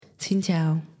Xin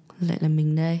chào, lại là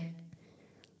mình đây.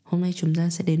 Hôm nay chúng ta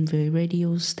sẽ đến với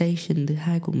radio station thứ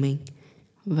 2 của mình.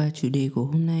 Và chủ đề của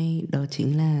hôm nay đó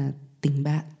chính là tình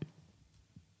bạn.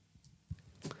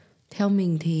 Theo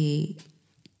mình thì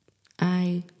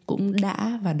ai cũng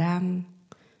đã và đang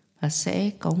và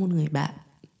sẽ có một người bạn.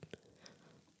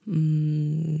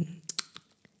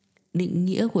 Định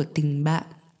nghĩa của tình bạn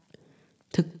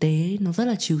thực tế nó rất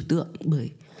là trừu tượng,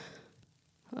 bởi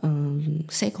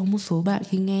sẽ có một số bạn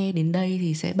khi nghe đến đây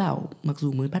thì sẽ bảo, mặc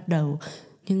dù mới bắt đầu,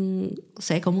 nhưng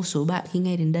sẽ có một số bạn khi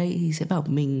nghe đến đây thì sẽ bảo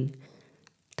mình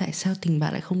tại sao tình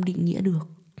bạn lại không định nghĩa được.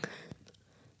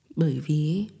 Bởi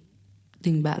vì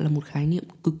tình bạn là một khái niệm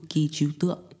cực kỳ trừu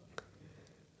tượng.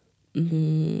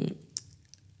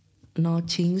 Nó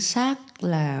chính xác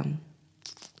là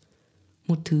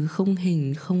một thứ không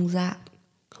hình không dạng,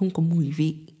 không có mùi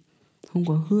vị, không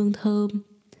có hương thơm,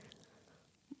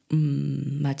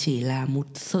 mà chỉ là một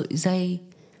sợi dây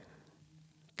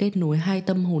kết nối hai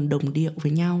tâm hồn đồng điệu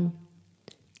với nhau,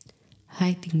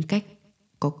 hai tính cách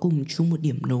có cùng chung một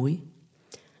điểm nối.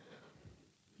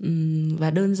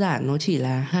 Và đơn giản nó chỉ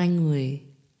là hai người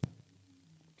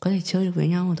có thể chơi được với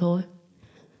nhau mà thôi.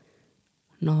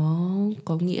 Nó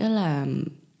có nghĩa là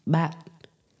bạn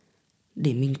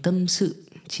để mình tâm sự,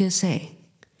 chia sẻ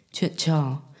chuyện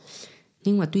trò.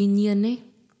 Nhưng mà tuy nhiên ấy,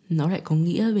 nó lại có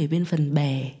nghĩa về bên phần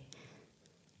bè,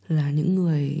 là những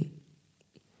người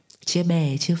chia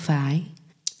bè chia phái,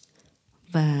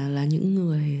 và là những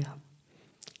người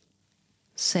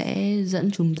sẽ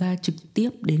dẫn chúng ta trực tiếp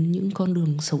đến những con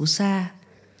đường xấu xa,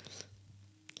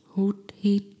 hút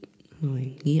hít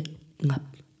rồi nghiện ngập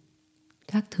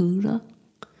các thứ nữa.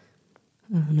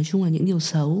 Nói chung là những điều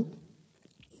xấu.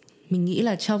 Mình nghĩ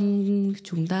là trong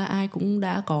chúng ta ai cũng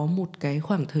đã có một cái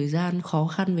khoảng thời gian khó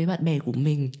khăn với bạn bè của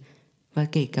mình, và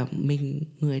kể cả mình,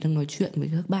 người đang nói chuyện với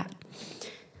các bạn.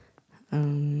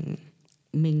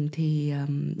 Mình thì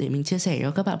để mình chia sẻ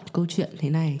cho các bạn một câu chuyện thế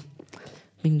này.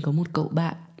 Mình có một cậu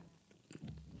bạn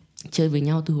chơi với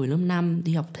nhau từ hồi lớp 5,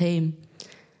 đi học thêm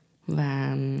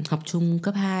và học chung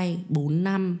cấp 2 4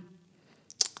 năm.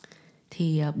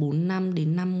 Thì 4 năm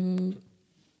đến năm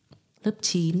lớp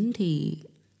 9 thì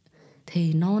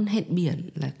thề non hẹn biển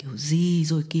là kiểu gì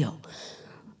rồi kiểu,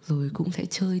 rồi cũng sẽ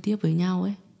chơi tiếp với nhau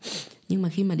ấy. Nhưng mà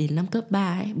khi mà đến năm cấp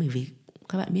 3 ấy, bởi vì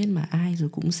các bạn biết mà, ai rồi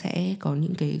cũng sẽ có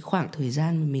những cái khoảng thời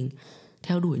gian mà mình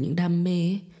theo đuổi những đam mê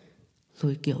ấy,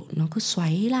 rồi kiểu nó cứ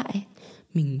xoáy lại ấy.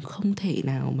 Mình không thể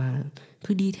nào mà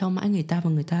cứ đi theo mãi người ta, và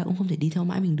người ta cũng không thể đi theo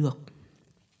mãi mình được.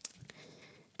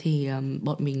 Thì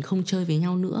bọn mình không chơi với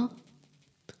nhau nữa,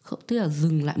 tức là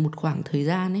dừng lại một khoảng thời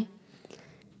gian ấy.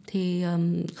 Thì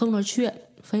không nói chuyện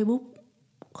Facebook,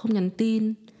 không nhắn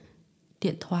tin,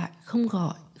 điện thoại không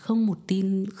gọi, không một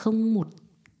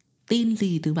tin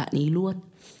gì từ bạn ý luôn.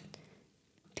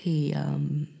 Thì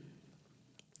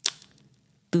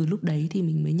từ lúc đấy thì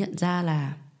mình mới nhận ra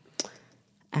là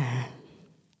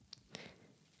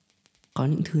có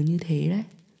những thứ như thế đấy.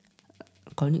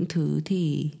 Có những thứ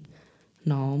thì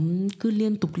nó cứ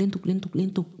liên tục.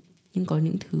 Nhưng có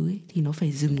những thứ ấy thì nó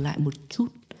phải dừng lại một chút,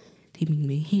 thì mình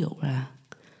mới hiểu là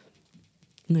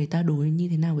người ta đối như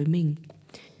thế nào với mình.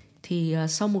 Thì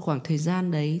sau một khoảng thời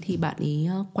gian đấy thì bạn ấy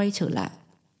quay trở lại,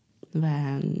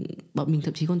 và bọn mình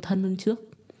thậm chí còn thân hơn trước.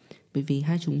 Bởi vì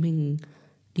hai chúng mình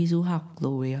đi du học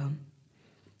rồi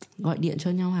gọi điện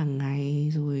cho nhau hàng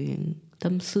ngày, rồi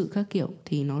tâm sự các kiểu,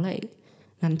 thì nó lại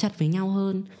gắn chặt với nhau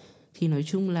hơn. Thì nói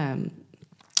chung là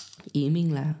ý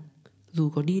mình là dù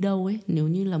có đi đâu ấy, nếu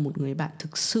như là một người bạn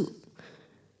thực sự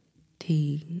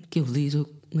thì kiểu gì rồi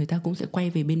người ta cũng sẽ quay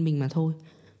về bên mình mà thôi.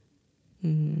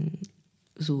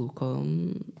 Dù có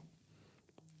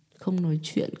không nói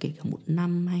chuyện kể cả 1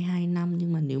 năm hay 2 năm,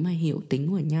 nhưng mà nếu mà hiểu tính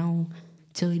của nhau,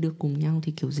 chơi được cùng nhau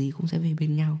thì kiểu gì cũng sẽ về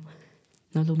bên nhau.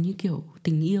 Nó giống như kiểu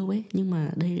tình yêu ấy, nhưng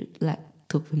mà đây lại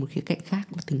thuộc về một khía cạnh khác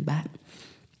là tình bạn.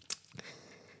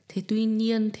 Thế tuy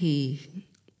nhiên thì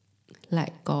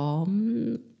lại có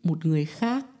một người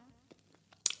khác.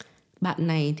 Bạn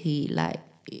này thì lại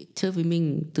chơi với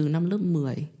mình từ năm lớp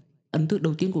 10. Ấn tượng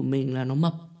đầu tiên của mình là nó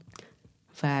mập.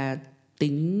 Và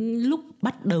tính lúc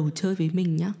bắt đầu chơi với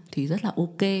mình nhá, thì rất là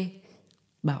ok,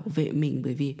 bảo vệ mình.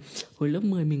 Bởi vì hồi lớp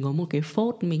 10 mình có một cái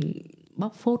phốt, mình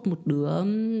bóc phốt một đứa.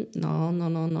 Nó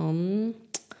nói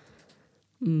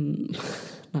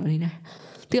đây này,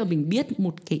 tức là mình biết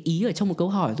một cái ý ở trong một câu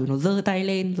hỏi, rồi nó giơ tay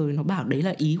lên rồi nó bảo đấy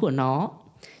là ý của nó.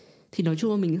 Thì nói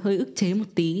chung là mình hơi ức chế một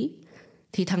tí.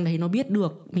 Thì thằng đấy nó biết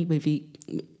được mình, bởi vì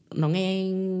nó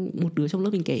nghe một đứa trong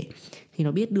lớp mình kể thì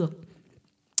nó biết được.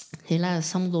 Thế là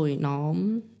xong rồi nó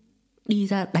đi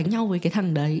ra đánh nhau với cái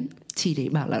thằng đấy, chỉ để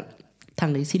bảo là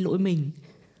thằng đấy xin lỗi mình.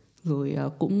 Rồi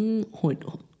cũng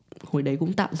hồi đấy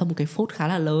cũng tạo ra một cái phốt khá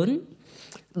là lớn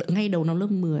ngay đầu năm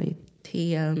lớp 10.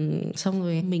 Thì xong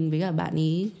rồi mình với cả bạn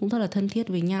ý cũng rất là thân thiết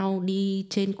với nhau, đi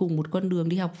trên cùng một con đường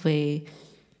đi học về.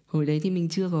 Hồi đấy thì mình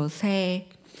chưa có xe,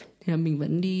 thì là mình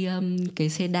vẫn đi cái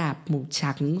xe đạp màu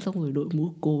trắng, xong rồi đội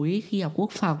mũ cối khi học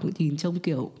quốc phòng, nhìn trông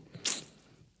kiểu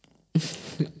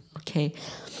ok.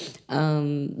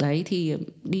 Đấy thì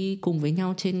đi cùng với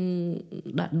nhau trên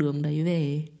đoạn đường đấy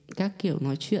về, các kiểu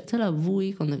nói chuyện rất là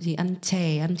vui. Còn thậm chí ăn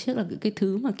chè, ăn chiếc là cái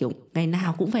thứ mà kiểu ngày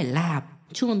nào cũng phải làm.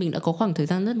 Chung là mình đã có khoảng thời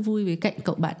gian rất vui với cạnh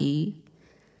cậu bạn ý.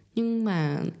 Nhưng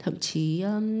mà thậm chí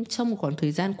trong một khoảng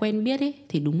thời gian quen biết ấy,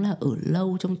 thì đúng là ở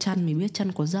lâu trong chăn mới biết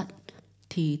chăn có giận.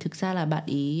 Thì thực ra là bạn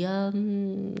ý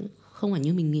không phải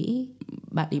như mình nghĩ.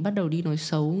 Bạn ấy bắt đầu đi nói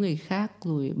xấu người khác,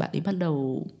 rồi bạn ấy bắt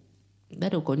đầu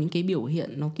có những cái biểu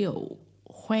hiện nó kiểu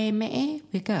khoe mẽ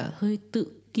với cả hơi tự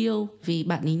kiêu. Vì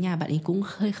bạn ấy, nhà bạn ấy cũng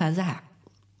hơi khá giả.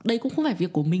 Đây cũng không phải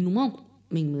việc của mình đúng không?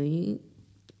 Mình mới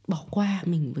bỏ qua,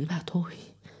 mình mới bảo thôi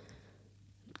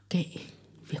kệ,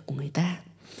 việc của người ta.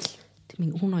 Thì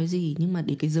mình cũng không nói gì. Nhưng mà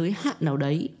đến cái giới hạn nào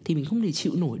đấy thì mình không thể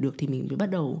chịu nổi được, thì mình mới bắt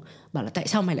đầu bảo là tại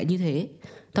sao mày lại như thế.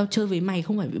 Tao chơi với mày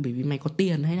không phải bởi vì mày có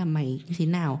tiền hay là mày như thế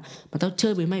nào, mà tao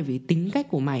chơi với mày vì tính cách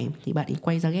của mày. Thì bạn ấy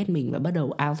quay ra ghét mình và bắt đầu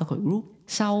out ra khỏi group.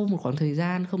 Sau một khoảng thời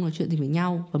gian không nói chuyện gì với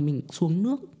nhau, và mình xuống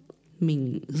nước,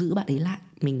 mình giữ bạn ấy lại.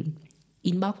 Mình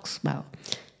inbox bảo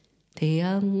thế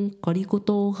có đi Cô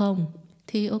Tô không.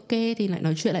 Thì ok, thì lại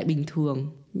nói chuyện lại bình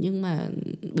thường. Nhưng mà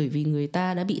bởi vì người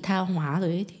ta đã bị tha hóa rồi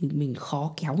ấy, thì mình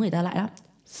khó kéo người ta lại lắm.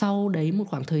 Sau đấy một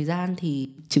khoảng thời gian thì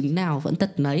trứng nào vẫn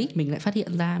tật nấy, mình lại phát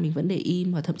hiện ra mình vẫn để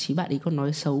im. Và thậm chí bạn ấy còn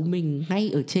nói xấu mình ngay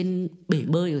ở trên bể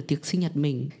bơi ở tiệc sinh nhật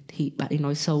mình. Thì bạn ấy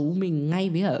nói xấu mình ngay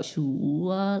với cả chú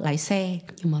lái xe.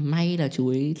 Nhưng mà may là chú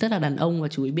ấy rất là đàn ông và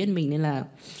chú ấy biết mình, nên là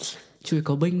chú ấy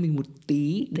có bênh mình một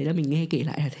tí. Đấy là mình nghe kể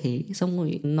lại là thế. Xong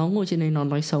rồi nó ngồi trên đấy nó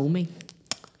nói xấu mình.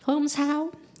 Thôi không sao,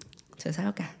 chả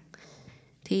sao cả.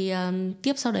 Thì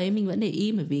tiếp sau đấy mình vẫn để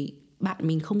im, bởi vì bạn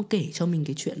mình không kể cho mình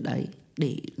cái chuyện đấy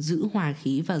để giữ hòa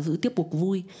khí và giữ tiếp cuộc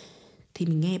vui. Thì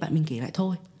mình nghe bạn mình kể lại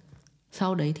thôi.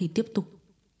 Sau đấy thì tiếp tục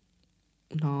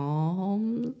nó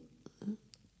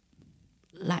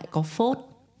lại có phốt.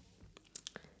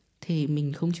 Thì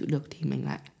mình không chịu được thì mình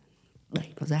lại đẩy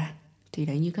nó ra. Thì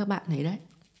đấy, như các bạn thấy đấy,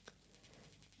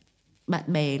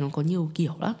 bạn bè nó có nhiều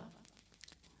kiểu lắm.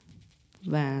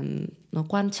 Và nó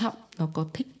quan trọng nó có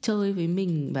thích chơi với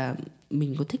mình và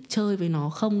mình có thích chơi với nó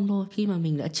không thôi. Khi mà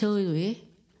mình đã chơi rồi ấy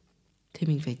thì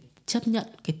mình phải chấp nhận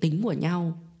cái tính của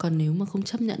nhau. Còn nếu mà không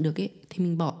chấp nhận được ấy thì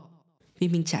mình bỏ. Vì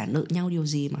mình chả nợ nhau điều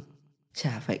gì mà.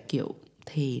 Chả phải kiểu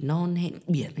thề non hẹn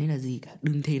biển hay là gì cả.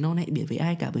 Đừng thề non hẹn biển với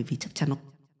ai cả, bởi vì chắc chắn nó.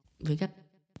 Với các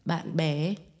bạn bè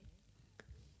ấy,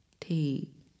 thì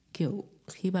kiểu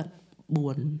khi bạn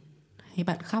buồn hay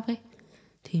bạn khóc ấy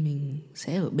thì mình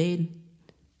sẽ ở bên,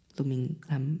 rồi mình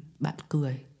làm bạn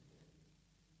cười.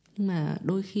 Nhưng mà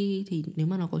đôi khi thì nếu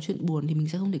mà nó có chuyện buồn thì mình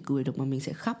sẽ không thể cười được, mà mình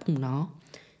sẽ khóc cùng nó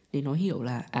để nó hiểu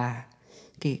là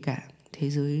kể cả thế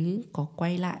giới có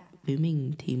quay lại với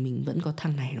mình thì mình vẫn có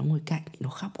thằng này nó ngồi cạnh để nó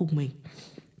khóc cùng mình.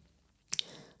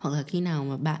 Hoặc là khi nào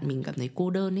mà bạn mình cảm thấy cô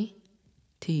đơn ấy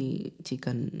thì chỉ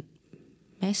cần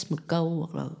message một câu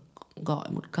hoặc là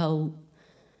gọi một câu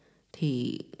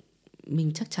thì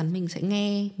mình chắc chắn mình sẽ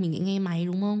nghe. Mình sẽ nghe máy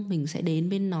đúng không? Mình sẽ đến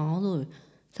bên nó rồi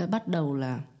sẽ bắt đầu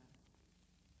là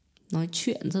nói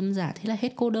chuyện rôm rả, thế là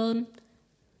hết cô đơn.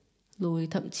 Rồi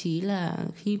thậm chí là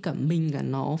khi cả mình cả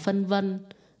nó phân vân,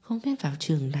 không biết vào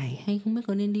trường này hay không biết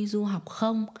có nên đi du học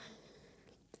không,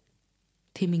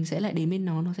 thì mình sẽ lại đến bên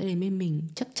nó sẽ đến bên mình.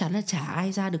 Chắc chắn là chả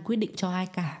ai ra được quyết định cho ai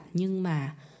cả, nhưng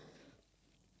mà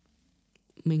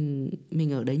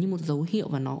mình ở đấy như một dấu hiệu,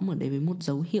 và nó cũng ở đấy với một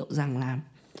dấu hiệu rằng là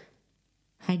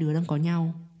hai đứa đang có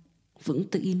nhau, vững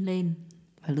tự in lên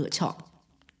và lựa chọn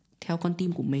theo con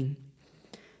tim của mình.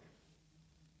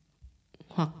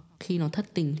 Hoặc khi nó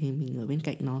thất tình thì mình ở bên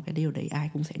cạnh nó. Cái điều đấy ai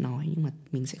cũng sẽ nói, nhưng mà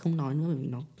mình sẽ không nói nữa bởi vì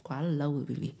nó quá là lâu rồi.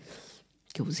 Bởi vì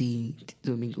kiểu gì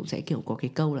rồi mình cũng sẽ kiểu có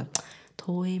cái câu là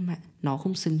thôi mà nó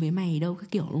không xứng với mày đâu, cái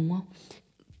kiểu, đúng không?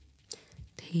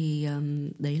 Thì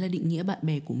đấy là định nghĩa bạn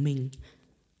bè của mình.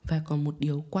 Và còn một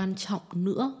điều quan trọng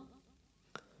nữa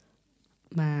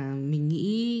mà mình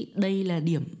nghĩ đây là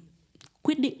điểm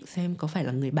quyết định xem có phải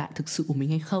là người bạn thực sự của mình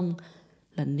hay không,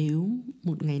 là nếu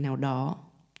một ngày nào đó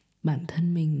bản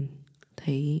thân mình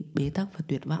thấy bế tắc và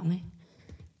tuyệt vọng ấy,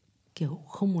 kiểu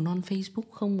không muốn on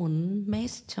Facebook, không muốn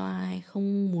message cho ai,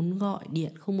 không muốn gọi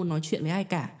điện, không muốn nói chuyện với ai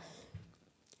cả,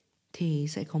 thì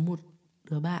sẽ có một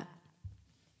đứa bạn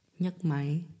nhấc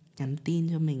máy nhắn tin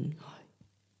cho mình hỏi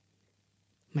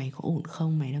mày có ổn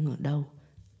không, mày đang ở đâu.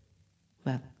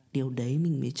 Và điều đấy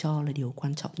mình mới cho là điều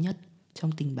quan trọng nhất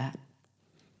trong tình bạn.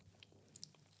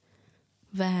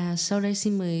 Và sau đây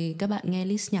xin mời các bạn nghe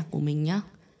list nhạc của mình nhé.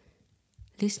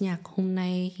 List nhạc hôm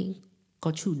nay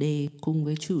có chủ đề cùng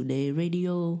với chủ đề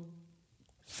radio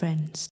Friends.